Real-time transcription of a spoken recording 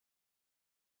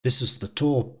This is the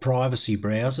Tor Privacy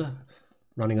Browser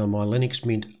running on my Linux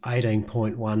Mint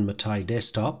 18.1 Mate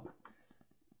desktop.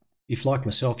 If, like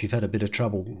myself, you've had a bit of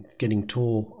trouble getting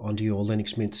Tor onto your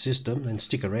Linux Mint system, then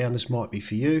stick around, this might be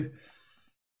for you.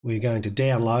 We're going to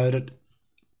download it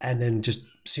and then just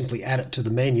simply add it to the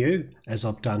menu, as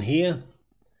I've done here.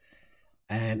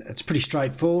 And it's pretty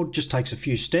straightforward, just takes a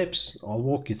few steps. I'll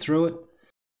walk you through it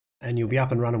and you'll be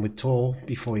up and running with Tor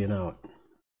before you know it.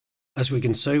 As we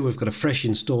can see, we've got a fresh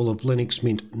install of Linux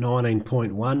Mint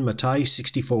 19.1 Mate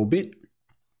 64-bit.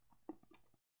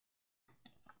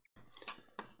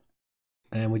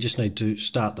 And we just need to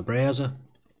start the browser.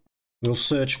 We'll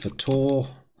search for Tor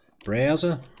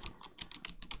Browser.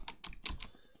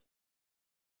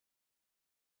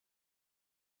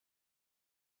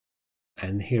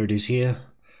 And here it is here,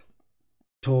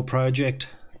 Tor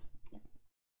project.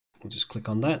 We'll just click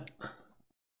on that.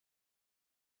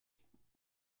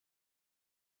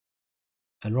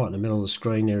 And right in the middle of the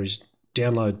screen there is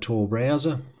download Tor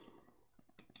Browser.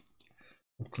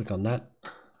 We'll click on that.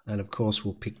 And of course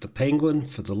we'll pick the Penguin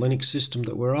for the Linux system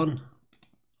that we're on.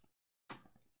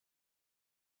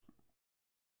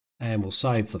 And we'll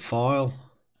save the file.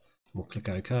 We'll click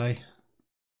OK.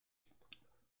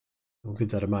 We'll give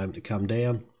that a moment to come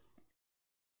down.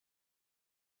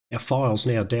 Our file's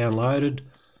now downloaded.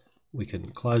 We can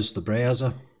close the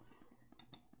browser.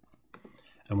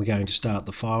 And we're going to start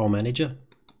the file manager.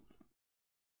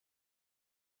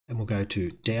 And we'll go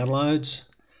to Downloads.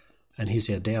 And here's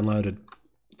our downloaded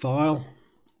file.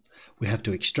 We have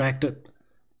to extract it.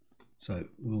 So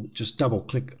we'll just double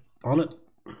click on it.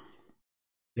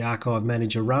 The archive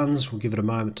manager runs. We'll give it a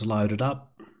moment to load it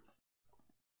up.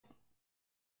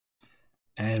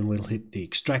 And we'll hit the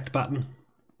extract button.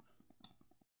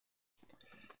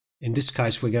 In this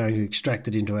case, we're going to extract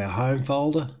it into our home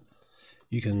folder.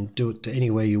 You can do it to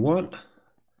anywhere you want.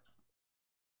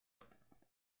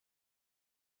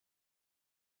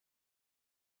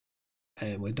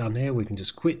 And we're done there. We can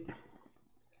just quit.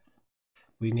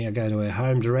 We now go to our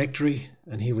home directory,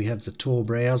 and here we have the Tor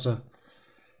Browser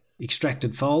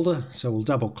extracted folder. So we'll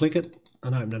double click it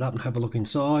and open it up and have a look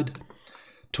inside.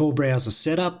 Tor Browser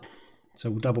setup. So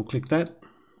we'll double click that.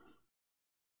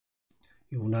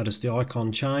 You'll notice the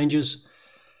icon changes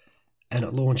and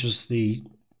it launches the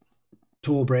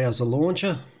Tor Browser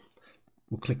launcher.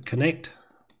 We'll click connect.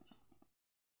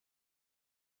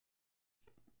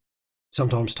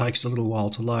 Sometimes takes a little while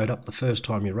to load up the first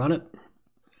time you run it.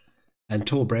 And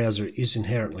Tor Browser is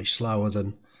inherently slower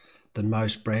than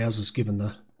most browsers given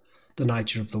the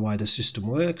nature of the way the system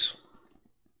works.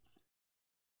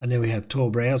 And then we have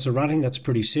Tor Browser running. That's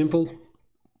pretty simple.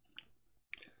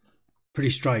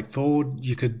 Pretty straightforward.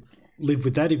 You could live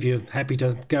with that if you're happy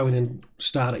to go in and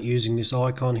start it using this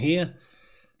icon here.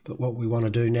 But what we want to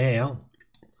do now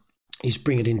is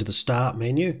bring it into the start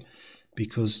menu,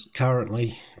 because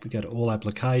currently if we go to all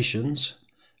applications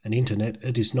and internet,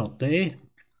 it is not there.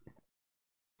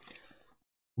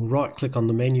 We'll right click on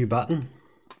the menu button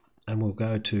and we'll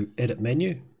go to edit menu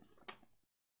and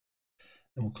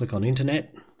we'll click on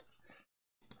internet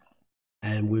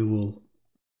and we will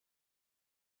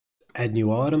add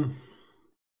new item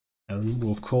and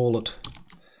we'll call it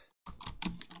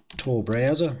Tor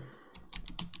Browser.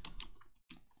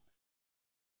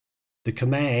 The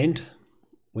command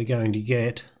we're going to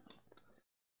get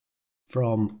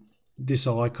from this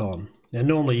icon. Now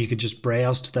normally you could just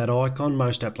browse to that icon.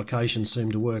 Most applications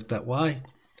seem to work that way.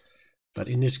 But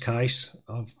in this case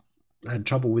I've had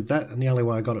trouble with that, and the only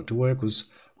way I got it to work was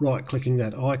right clicking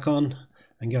that icon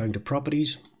and going to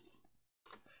properties.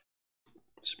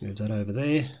 Just move that over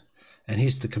there. And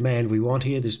here's the command we want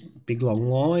here, this big long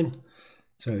line.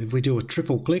 So if we do a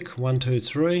triple click, 1, 2,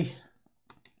 3,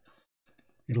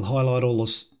 it'll highlight all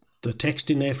the text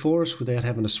in there for us without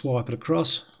having to swipe it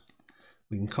across.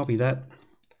 We can copy that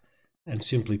and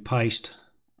simply paste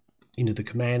into the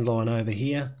command line over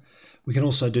here. We can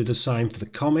also do the same for the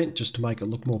comment just to make it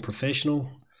look more professional.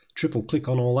 Triple click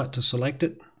on all that to select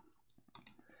it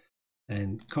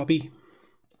and copy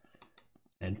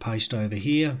and paste over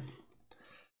here.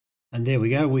 And there we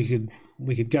go. We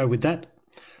could go with that.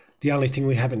 The only thing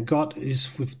we haven't got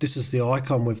is this is the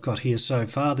icon we've got here so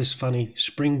far, this funny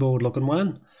springboard looking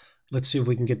one. Let's see if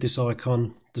we can get this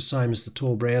icon the same as the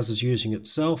Tor browser's using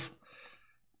itself.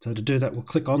 So to do that, we'll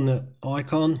click on the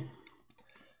icon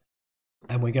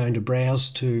and we're going to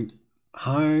browse to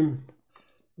home.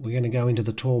 We're going to go into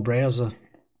the Tor Browser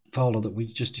folder that we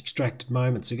just extracted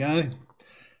moments ago.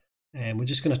 And we're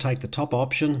just going to take the top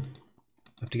option.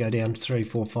 We have to go down 3,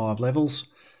 4, 5 levels.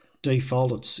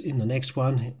 Default, it's in the next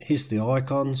one. Here's the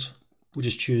icons. We'll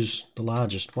just choose the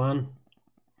largest one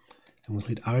and we'll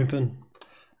hit open.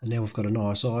 And now we've got a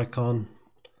nice icon.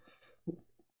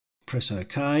 Press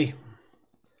OK.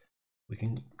 We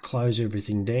can close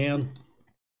everything down.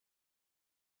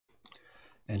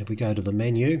 And if we go to the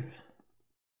menu,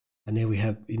 and there we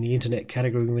have, in the internet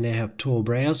category, we now have Tor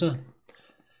Browser.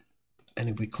 And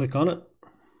if we click on it,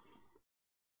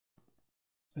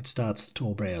 it starts the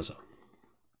Tor Browser.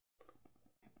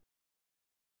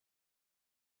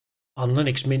 On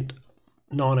Linux Mint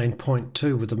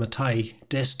 19.2 with the Mate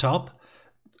desktop,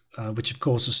 which of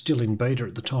course is still in beta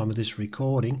at the time of this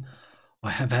recording,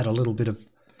 I have had a little bit of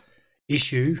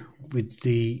issue with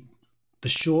the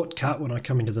shortcut when I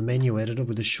come into the menu editor,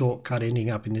 with the shortcut ending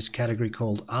up in this category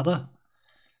called Other.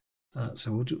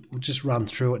 So we'll just run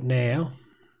through it now.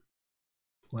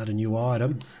 We'll add a new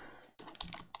item.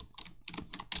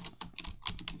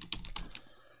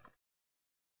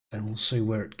 And we'll see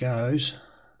where it goes.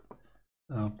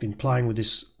 I've been playing with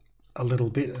this a little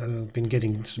bit and I've been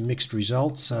getting some mixed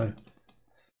results, so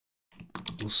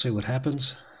we'll see what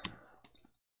happens.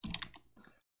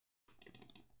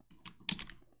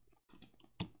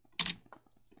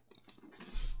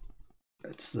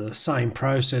 It's the same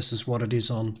process as what it is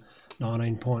on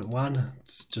 19.1.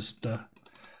 It's just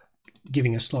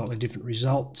giving a slightly different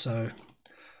result, so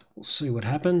we'll see what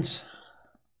happens.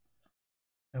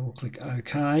 And we'll click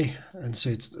OK, and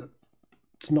see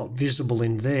it's not visible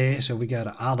in there, so we go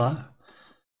to Other,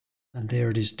 and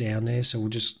there it is down there. So we'll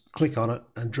just click on it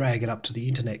and drag it up to the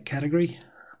internet category.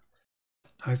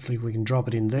 Hopefully we can drop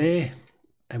it in there,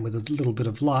 and with a little bit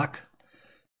of luck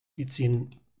it's in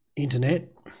internet,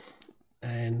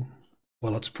 and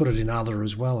well, let's put it in Other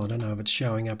as well. I don't know if it's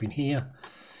showing up in here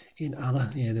in Other.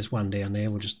 Yeah, there's one down there.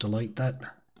 We'll just delete that.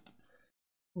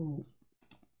 We've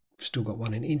still got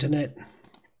one in internet.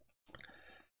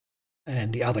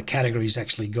 And the other category is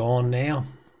actually gone now.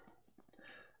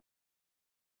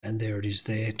 And there it is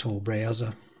there, Tor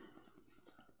Browser.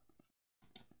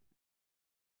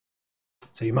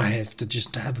 So you may have to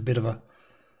just have a bit of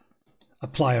a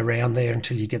play around there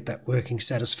until you get that working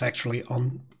satisfactorily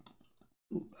on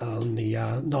the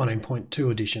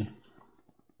 19.2 edition.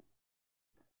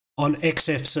 On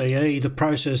XFCE, the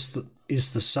process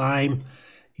is the same.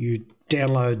 You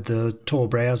download the Tor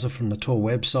Browser from the Tor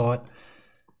website,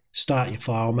 start your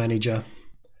file manager,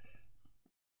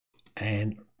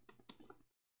 and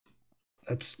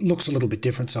it looks a little bit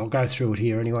different, so I'll go through it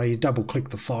here anyway. You double click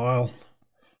the file.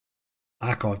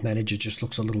 Archive Manager just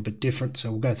looks a little bit different,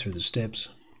 so we'll go through the steps.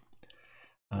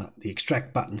 The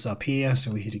extract button's up here,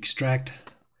 so we hit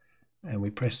extract and we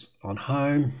press on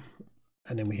home,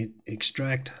 and then we hit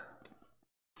extract.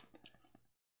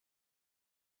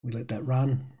 We let that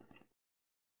run.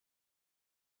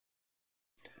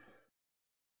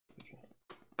 We can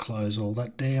close all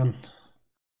that down.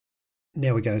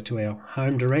 Now we go to our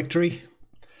home directory,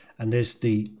 and there's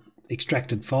the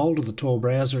extracted folder, the Tor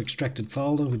Browser extracted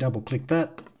folder. We double click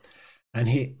that, and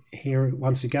here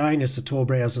once again is the Tor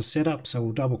Browser setup, so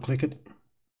we'll double click it.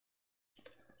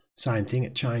 Same thing,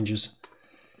 it changes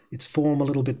its form a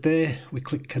little bit there. We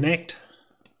click connect,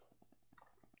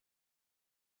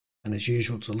 and as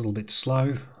usual it's a little bit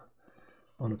slow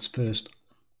on its first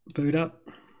boot up.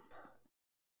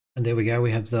 And there we go,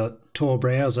 we have the Tor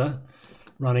Browser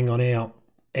running on our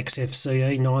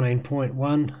XFCE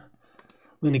 19.1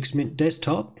 Linux Mint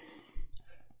desktop.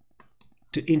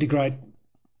 To integrate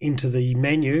into the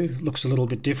menu looks a little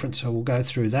bit different, so we'll go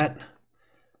through that.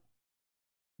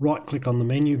 Right click on the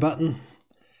menu button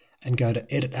and go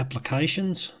to Edit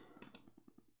Applications,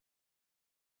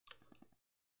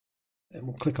 and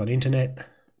we'll click on Internet,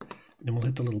 and then we'll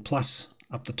hit the little plus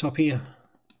up the top here,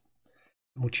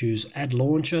 and we'll choose Add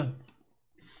Launcher.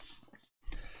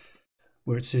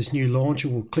 Where it says New Launcher,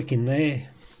 we'll click in there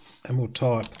and we'll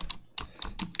type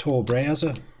Tor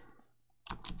Browser.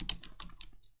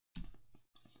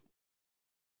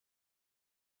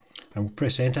 And we'll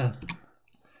press enter.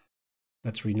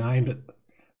 That's renamed it.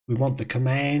 We want the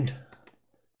command,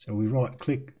 so we right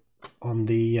click on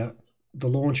the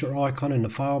launcher icon in the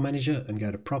file manager and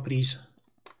go to Properties,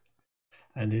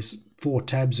 and there's 4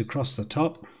 tabs across the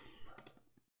top.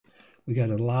 We go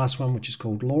to the last one, which is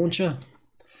called Launcher,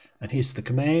 and here's the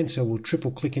command, so we'll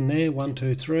triple click in there, 1,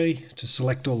 2, 3, to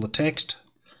select all the text,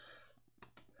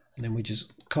 and then we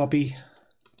just copy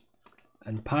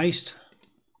and paste,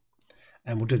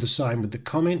 and we'll do the same with the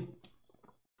comment.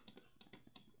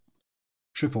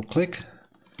 Triple click,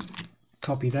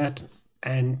 copy that,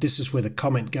 and this is where the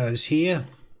comment goes here,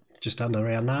 just under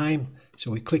our name. So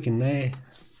we click in there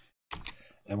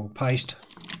and we'll paste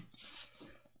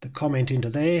the comment into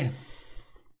there.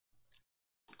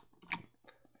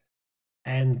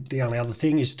 And the only other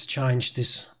thing is to change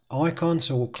this icon,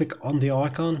 so we'll click on the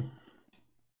icon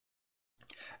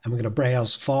and we're going to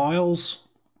browse files.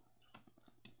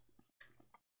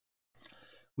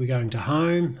 We're going to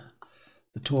home,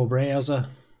 the Tor Browser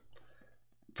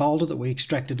folder that we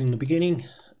extracted in the beginning,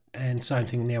 and same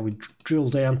thing now, we drill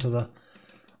down to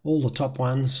all the top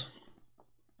ones.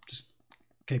 Just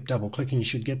keep double clicking, you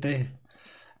should get there,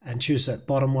 and choose that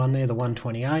bottom one there, the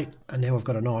 128, and now we've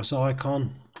got a nice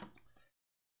icon.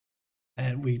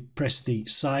 And we press the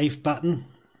save button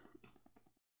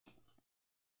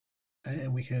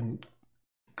and we can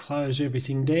close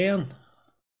everything down,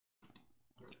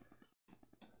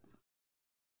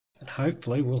 and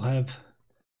hopefully we'll have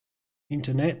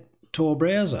Internet Tor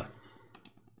Browser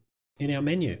in our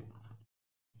menu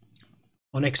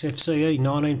on XFCE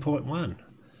 19.1.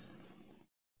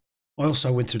 I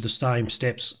also went through the same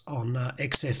steps on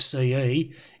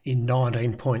XFCE in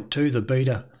 19.2, the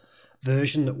beta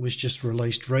version that was just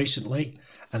released recently,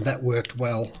 and that worked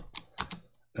well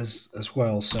as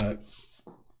well. So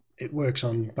it works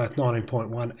on both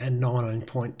 19.1 and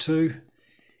 19.2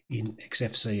 in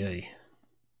XFCE.